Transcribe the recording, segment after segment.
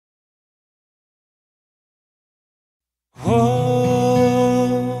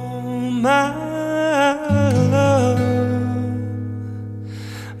Oh, my love,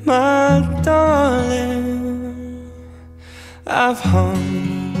 my darling, I've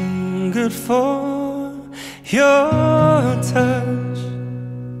hungered for your touch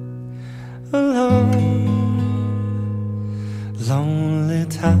a long, lonely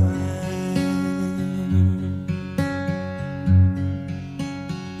time.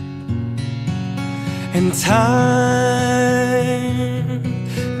 And time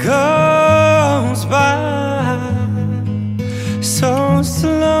goes by so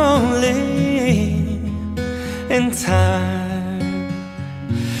slowly, and time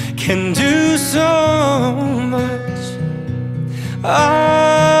can do so much.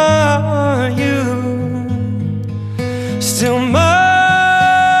 Are you still mine?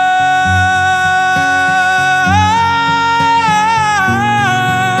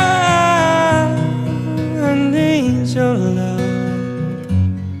 Your love,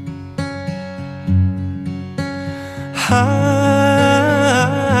 I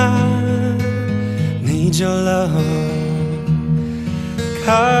need your love.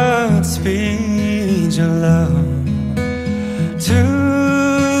 Godspeed your love to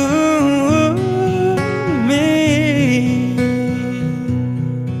me.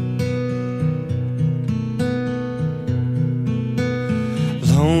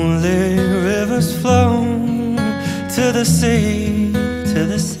 Lonely rivers flow to the sea, to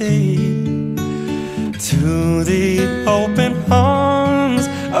the sea, to the open arms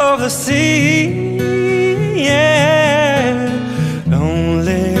of the sea. Yeah,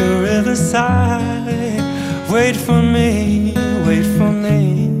 lonely riverside, wait for me, wait for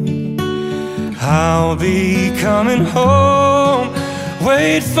me. I'll be coming home,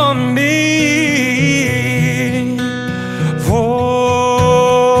 wait for me.